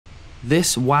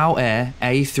This WOW Air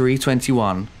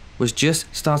A321 was just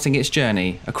starting its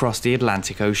journey across the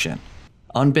Atlantic Ocean.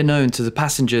 Unbeknown to the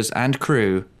passengers and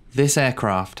crew, this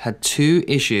aircraft had two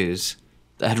issues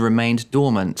that had remained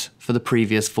dormant for the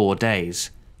previous 4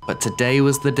 days. But today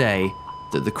was the day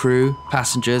that the crew,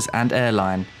 passengers and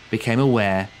airline became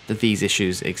aware that these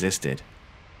issues existed.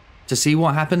 To see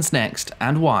what happens next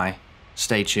and why,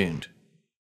 stay tuned.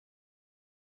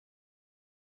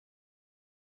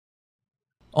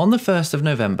 On the 1st of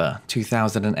November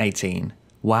 2018,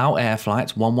 WOW Air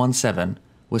Flight 117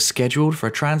 was scheduled for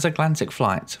a transatlantic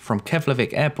flight from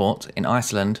Keflavik Airport in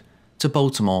Iceland to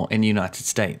Baltimore in the United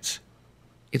States.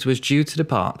 It was due to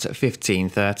depart at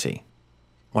 15:30.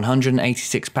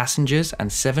 186 passengers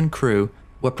and 7 crew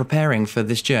were preparing for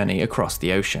this journey across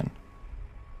the ocean.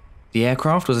 The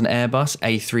aircraft was an Airbus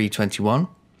A321,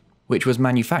 which was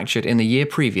manufactured in the year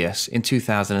previous in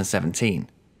 2017.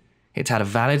 It had a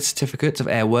valid certificate of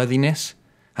airworthiness,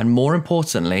 and more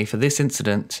importantly for this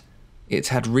incident, it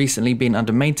had recently been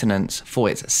under maintenance for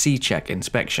its C-check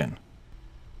inspection.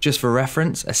 Just for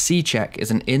reference, a C-check is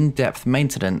an in-depth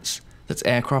maintenance that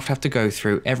aircraft have to go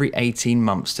through every 18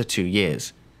 months to 2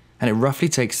 years, and it roughly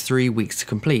takes 3 weeks to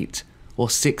complete, or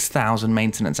 6,000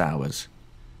 maintenance hours.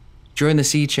 During the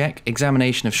C-check,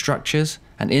 examination of structures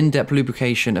and in-depth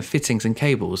lubrication of fittings and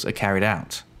cables are carried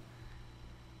out.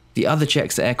 The other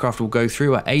checks the aircraft will go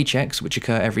through are A-checks, which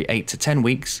occur every 8 to 10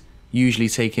 weeks, usually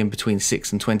taking between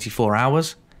 6 and 24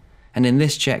 hours, and in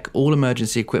this check all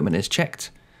emergency equipment is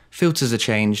checked, filters are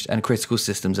changed and critical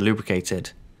systems are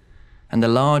lubricated. And the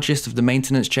largest of the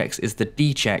maintenance checks is the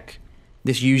D-check.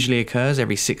 This usually occurs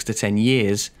every 6 to 10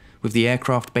 years, with the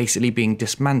aircraft basically being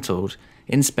dismantled,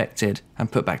 inspected and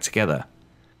put back together.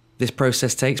 This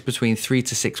process takes between 3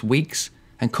 to 6 weeks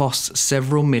and costs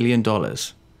several $1 million.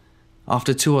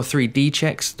 After 2 or 3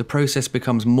 D-checks, the process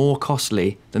becomes more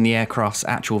costly than the aircraft's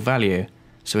actual value,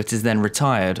 so it is then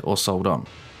retired or sold on.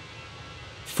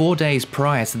 4 days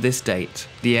prior to this date,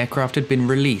 the aircraft had been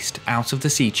released out of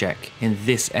the C-check in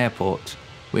this airport,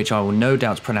 which I will no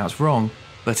doubt pronounce wrong,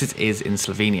 but it is in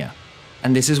Slovenia.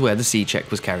 And this is where the C-check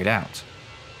was carried out.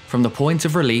 From the point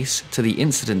of release to the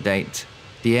incident date,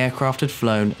 the aircraft had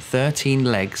flown 13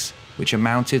 legs, which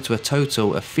amounted to a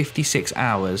total of 56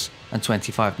 hours and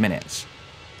 25 minutes.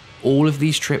 All of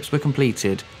these trips were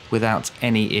completed without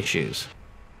any issues.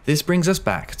 This brings us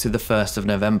back to the 1st of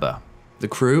November. The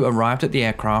crew arrived at the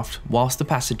aircraft whilst the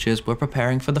passengers were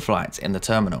preparing for the flight in the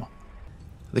terminal.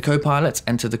 The co-pilot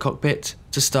entered the cockpit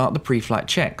to start the pre-flight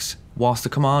checks, whilst the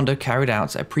commander carried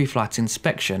out a pre-flight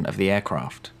inspection of the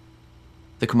aircraft.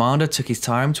 The commander took his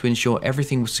time to ensure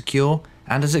everything was secure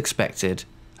and as expected,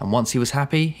 and once he was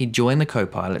happy, he joined the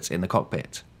co-pilots in the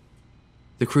cockpit.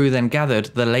 The crew then gathered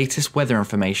the latest weather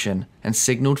information and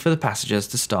signalled for the passengers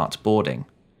to start boarding.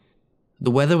 The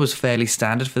weather was fairly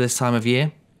standard for this time of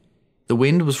year. The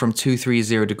wind was from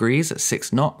 230 degrees at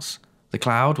 6 knots. The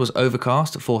cloud was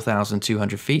overcast at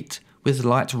 4,200 feet, with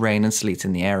light rain and sleet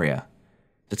in the area.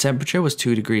 The temperature was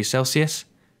 2 degrees Celsius,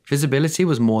 visibility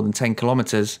was more than 10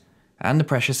 kilometers, and the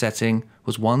pressure setting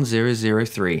was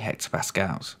 1003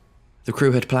 hectopascals. The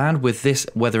crew had planned with this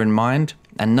weather in mind,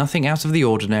 and nothing out of the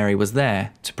ordinary was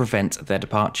there to prevent their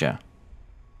departure.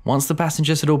 Once the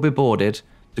passengers had all been boarded,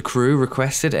 the crew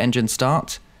requested engine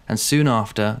start, and soon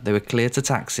after they were cleared to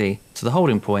taxi to the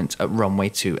holding point at runway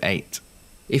 28.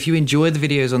 If you enjoy the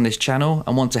videos on this channel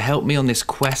and want to help me on this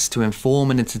quest to inform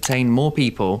and entertain more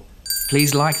people,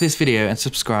 please like this video and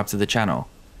subscribe to the channel.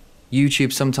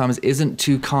 YouTube sometimes isn't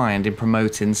too kind in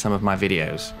promoting some of my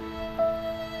videos.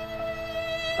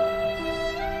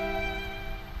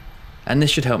 And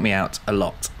this should help me out a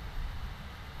lot.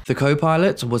 The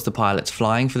co-pilot was the pilot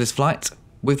flying for this flight,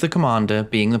 with the commander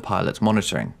being the pilot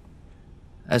monitoring.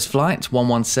 As Flight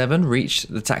 117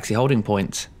 reached the taxi holding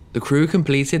point, the crew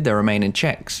completed their remaining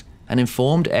checks and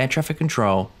informed air traffic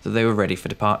control that they were ready for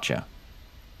departure.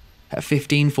 At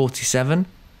 15:47,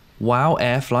 WOW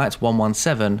Air Flight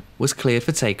 117 was cleared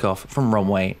for takeoff from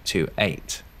runway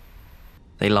 28.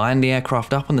 They lined the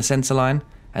aircraft up on the centerline,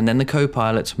 and then the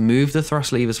co-pilot moved the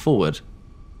thrust levers forward.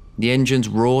 The engines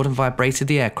roared and vibrated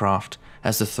the aircraft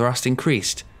as the thrust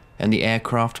increased and the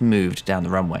aircraft moved down the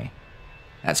runway.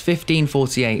 At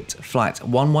 15:48, Flight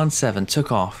 117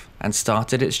 took off and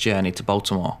started its journey to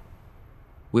Baltimore.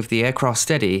 With the aircraft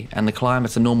steady and the climb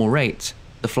at a normal rate,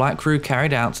 the flight crew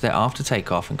carried out their after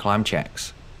takeoff and climb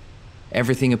checks.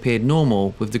 Everything appeared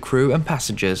normal, with the crew and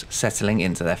passengers settling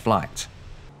into their flight.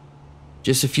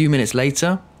 Just a few minutes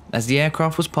later, as the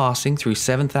aircraft was passing through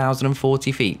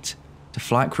 7,040 feet, the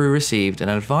flight crew received an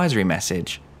advisory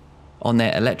message on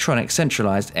their electronic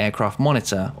centralized aircraft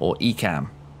monitor, or ECAM.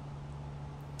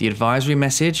 The advisory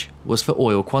message was for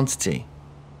oil quantity.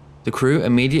 The crew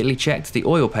immediately checked the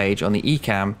oil page on the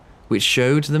ECAM, which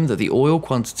showed them that the oil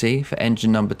quantity for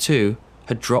engine number 2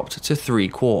 had dropped to 3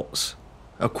 quarts.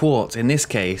 A quart in this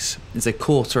case is a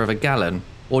quarter of a gallon,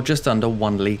 or just under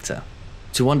 1 litre.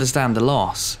 To understand the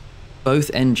loss,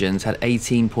 both engines had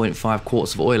 18.5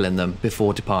 quarts of oil in them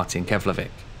before departing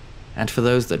Keflavik. And for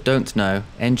those that don't know,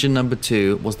 engine number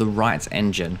 2 was the right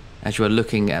engine, as you are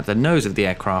looking at the nose of the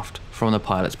aircraft from the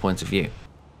pilot's point of view.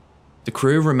 The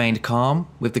crew remained calm,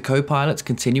 with the co-pilot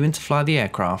continuing to fly the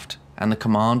aircraft and the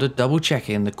commander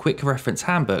double-checking the quick reference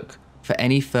handbook for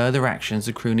any further actions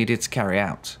the crew needed to carry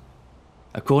out.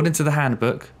 According to the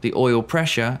handbook, the oil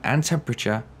pressure and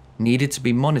temperature needed to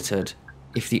be monitored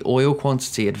if the oil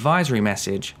quantity advisory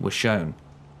message was shown.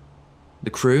 The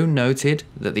crew noted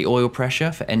that the oil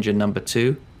pressure for engine number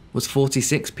 2 was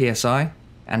 46 psi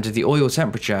and the oil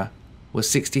temperature was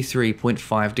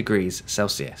 63.5 degrees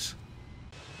Celsius.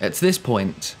 At this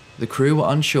point, the crew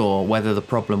were unsure whether the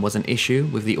problem was an issue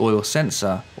with the oil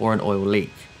sensor or an oil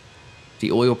leak.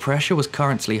 The oil pressure was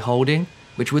currently holding,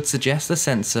 which would suggest the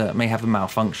sensor may have a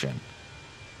malfunction.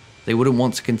 They wouldn't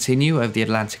want to continue over the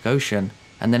Atlantic Ocean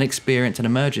and then experience an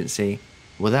emergency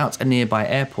without a nearby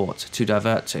airport to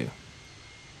divert to.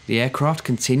 The aircraft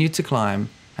continued to climb,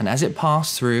 and as it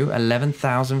passed through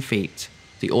 11,000 feet,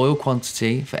 the oil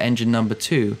quantity for engine number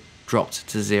 2 dropped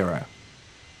to 0.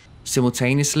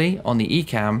 Simultaneously on the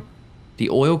ECAM, the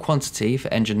oil quantity for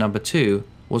engine number 2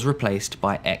 was replaced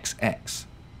by XX.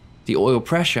 The oil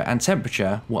pressure and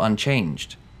temperature were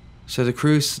unchanged, so the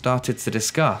crew started to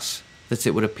discuss that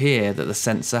it would appear that the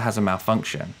sensor has a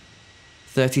malfunction.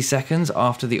 30 seconds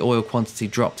after the oil quantity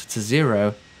dropped to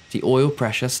 0, the oil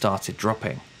pressure started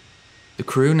dropping. The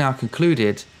crew now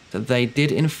concluded that they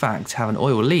did in fact have an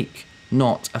oil leak,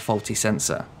 not a faulty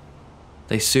sensor.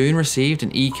 They soon received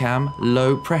an ECAM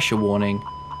low pressure warning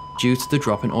due to the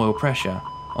drop in oil pressure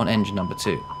on engine number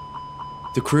 2.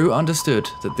 The crew understood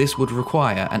that this would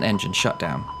require an engine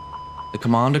shutdown. The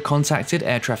commander contacted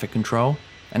air traffic control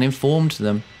and informed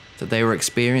them that they were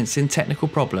experiencing technical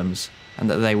problems and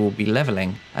that they will be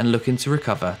levelling and looking to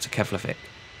recover to Keflavik.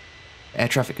 Air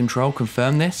traffic control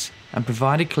confirmed this and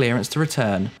provided clearance to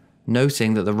return,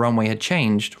 noting that the runway had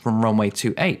changed from runway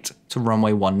 28 to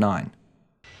runway 19.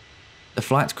 The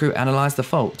flight crew analysed the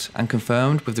fault and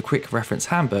confirmed with the quick reference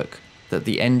handbook that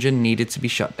the engine needed to be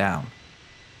shut down.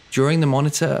 During the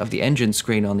monitor of the engine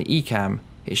screen on the ECAM,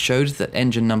 it showed that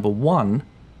engine number 1,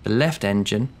 the left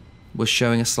engine, was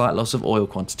showing a slight loss of oil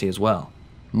quantity as well,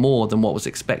 more than what was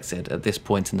expected at this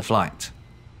point in the flight.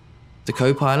 The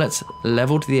co-pilots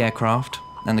levelled the aircraft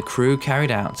and the crew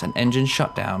carried out an engine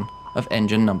shutdown of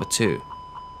engine number 2.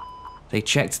 They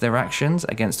checked their actions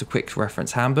against the quick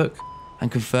reference handbook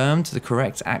and confirmed the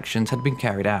correct actions had been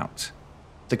carried out.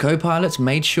 The co-pilots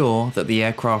made sure that the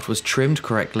aircraft was trimmed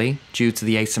correctly due to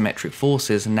the asymmetric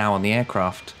forces now on the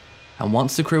aircraft, and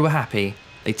once the crew were happy,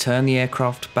 they turned the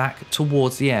aircraft back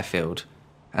towards the airfield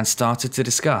and started to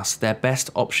discuss their best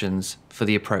options for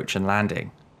the approach and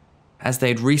landing. As they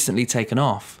had recently taken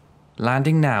off,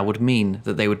 landing now would mean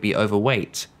that they would be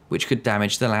overweight, which could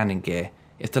damage the landing gear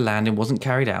if the landing wasn't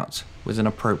carried out with an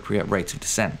appropriate rate of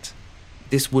descent.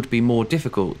 This would be more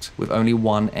difficult with only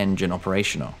one engine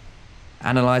operational.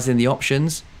 Analysing the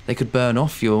options, they could burn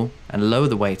off fuel and lower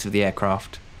the weight of the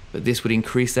aircraft, but this would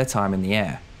increase their time in the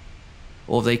air.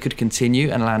 Or they could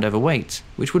continue and land overweight,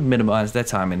 which would minimise their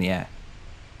time in the air.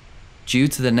 Due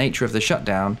to the nature of the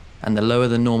shutdown and the lower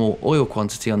than normal oil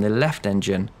quantity on the left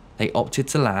engine, they opted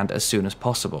to land as soon as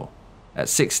possible. At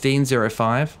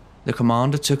 16:05, the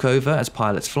commander took over as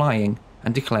pilots flying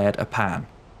and declared a pan,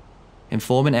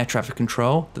 informing air traffic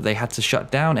control that they had to shut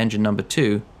down engine number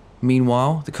 2.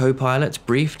 Meanwhile, the co-pilot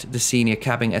briefed the senior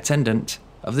cabin attendant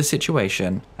of the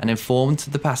situation and informed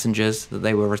the passengers that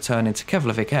they were returning to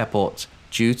Keflavik Airport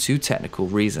due to technical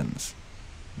reasons.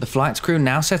 The flight crew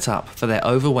now set up for their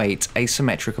overweight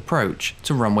asymmetric approach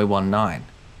to runway 19.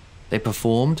 They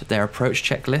performed their approach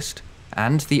checklist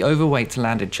and the overweight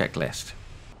landing checklist.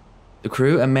 The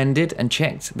crew amended and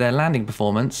checked their landing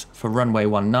performance for runway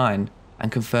 19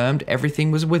 and confirmed everything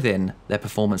was within their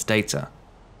performance data.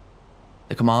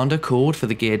 The commander called for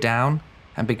the gear down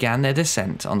and began their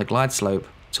descent on the glide slope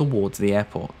towards the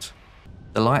airport.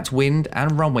 The light wind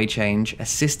and runway change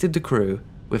assisted the crew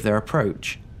with their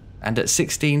approach, and at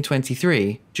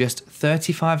 16:23, just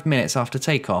 35 minutes after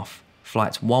takeoff,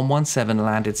 Flight 117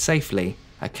 landed safely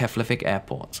at Keflavik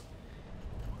Airport.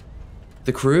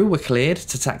 The crew were cleared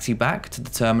to taxi back to the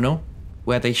terminal,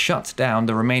 where they shut down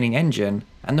the remaining engine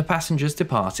and the passengers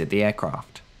departed the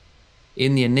aircraft.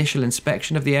 In the initial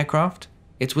inspection of the aircraft,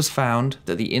 it was found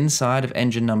that the inside of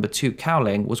engine number 2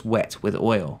 cowling was wet with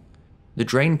oil. The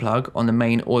drain plug on the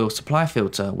main oil supply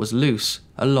filter was loose,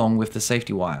 along with the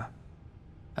safety wire.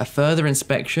 A further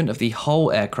inspection of the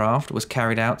whole aircraft was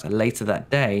carried out later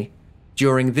that day.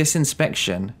 During this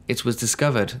inspection, it was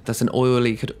discovered that an oil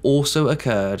leak had also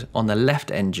occurred on the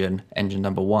left engine, engine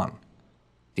number 1.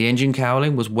 The engine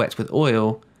cowling was wet with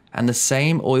oil, and the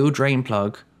same oil drain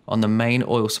plug on the main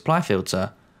oil supply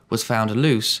filter was found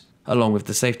loose, along with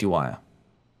the safety wire.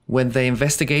 When they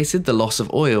investigated the loss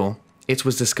of oil, it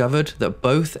was discovered that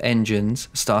both engines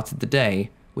started the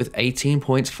day with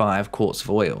 18.5 quarts of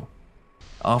oil.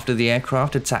 After the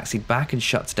aircraft had taxied back and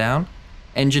shut down,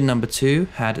 engine number 2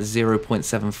 had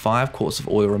 0.75 quarts of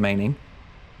oil remaining,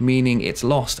 meaning it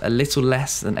lost a little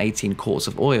less than 18 quarts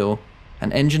of oil,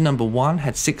 and engine number 1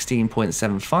 had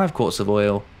 16.75 quarts of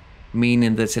oil,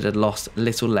 meaning that it had lost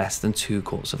little less than 2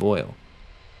 quarts of oil.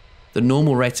 The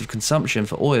normal rate of consumption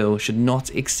for oil should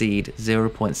not exceed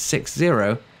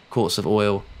 0.60 quarts of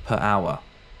oil per hour.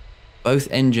 Both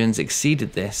engines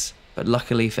exceeded this, but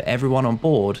luckily for everyone on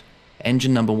board,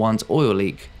 engine number 1's oil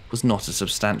leak was not as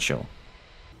substantial.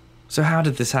 So how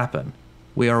did this happen?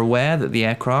 We are aware that the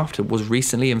aircraft was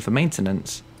recently in for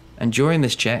maintenance, and during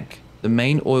this check, the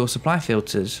main oil supply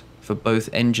filters for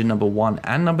both engine number 1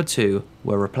 and number 2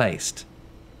 were replaced.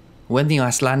 When the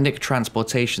Icelandic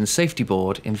Transportation Safety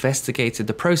Board investigated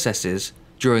the processes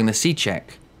during the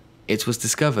C-check, it was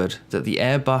discovered that the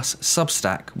Airbus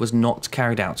substack was not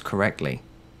carried out correctly.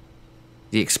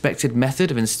 The expected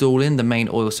method of installing the main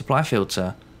oil supply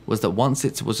filter was that once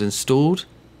it was installed,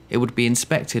 it would be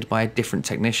inspected by a different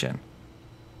technician.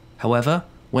 However,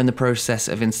 when the process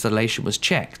of installation was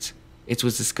checked, it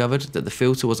was discovered that the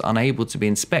filter was unable to be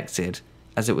inspected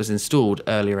as it was installed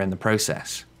earlier in the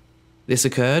process. This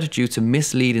occurred due to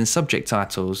misleading subject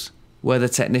titles, where the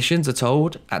technicians are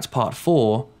told at part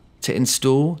 4 to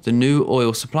install the new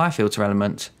oil supply filter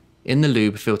element in the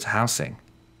lube filter housing.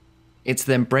 It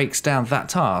then breaks down that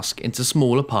task into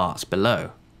smaller parts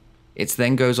below. It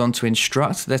then goes on to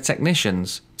instruct their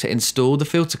technicians to install the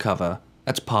filter cover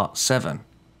at part 7.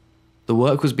 The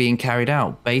work was being carried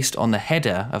out based on the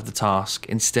header of the task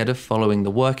instead of following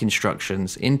the work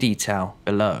instructions in detail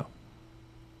below.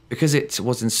 Because it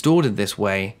was installed in this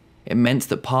way, it meant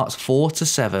that parts 4 to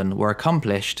 7 were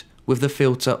accomplished with the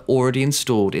filter already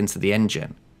installed into the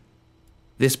engine.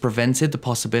 This prevented the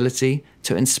possibility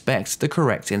to inspect the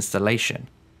correct installation.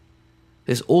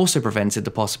 This also prevented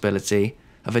the possibility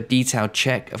of a detailed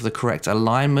check of the correct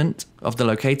alignment of the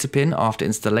locator pin after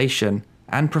installation,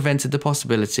 and prevented the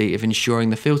possibility of ensuring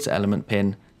the filter element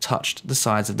pin touched the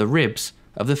sides of the ribs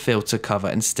of the filter cover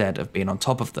instead of being on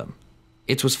top of them.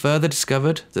 It was further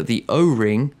discovered that the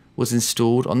O-ring was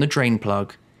installed on the drain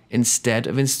plug instead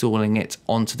of installing it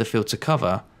onto the filter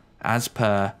cover as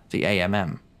per the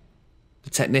AMM. The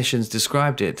technicians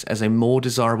described it as a more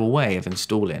desirable way of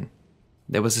installing.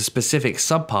 There was a specific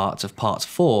subpart of part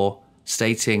 4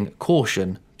 stating,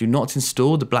 "Caution, do not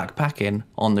install the black packing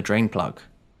on the drain plug."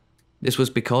 This was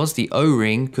because the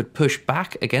O-ring could push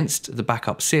back against the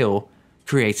backup seal,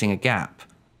 creating a gap,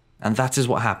 and that is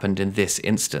what happened in this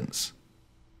instance.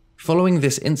 Following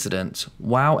this incident,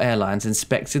 WOW Airlines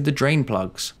inspected the drain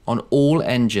plugs on all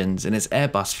engines in its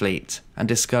Airbus fleet and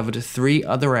discovered 3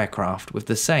 other aircraft with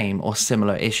the same or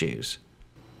similar issues.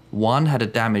 One had a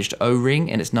damaged O-ring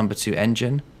in its number 2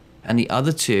 engine, and the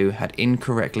other 2 had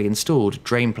incorrectly installed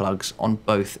drain plugs on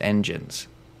both engines.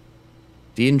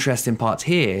 The interesting part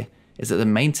here is that the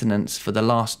maintenance for the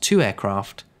last 2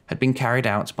 aircraft had been carried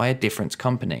out by a different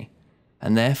company,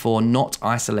 and therefore not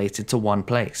isolated to one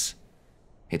place.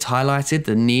 It highlighted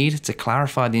the need to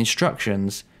clarify the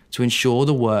instructions to ensure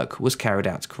the work was carried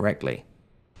out correctly.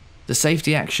 The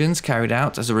safety actions carried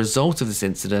out as a result of this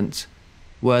incident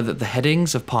were that the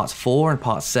headings of Part 4 and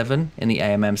Part 7 in the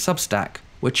AMM substack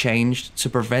were changed to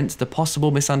prevent the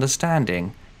possible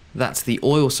misunderstanding that the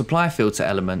oil supply filter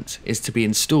element is to be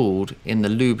installed in the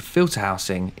lube filter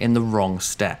housing in the wrong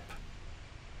step.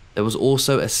 There was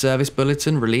also a service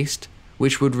bulletin released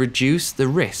which would reduce the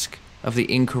risk of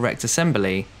the incorrect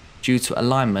assembly due to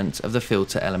alignment of the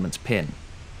filter element pin.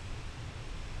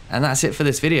 And that's it for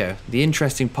this video. The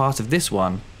interesting part of this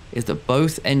one is that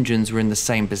both engines were in the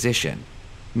same position,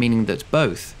 meaning that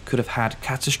both could have had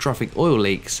catastrophic oil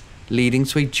leaks leading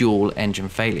to a dual engine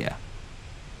failure.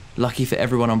 Lucky for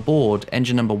everyone on board,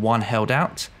 engine number 1 held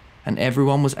out, and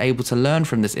everyone was able to learn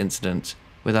from this incident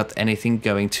without anything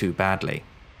going too badly.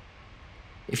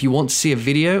 If you want to see a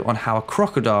video on how a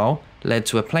crocodile led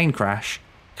to a plane crash,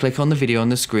 click on the video on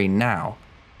the screen now,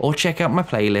 or check out my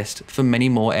playlist for many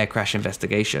more air crash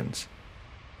investigations.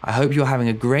 I hope you're having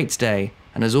a great day,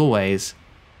 and as always,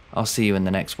 I'll see you in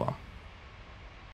the next one.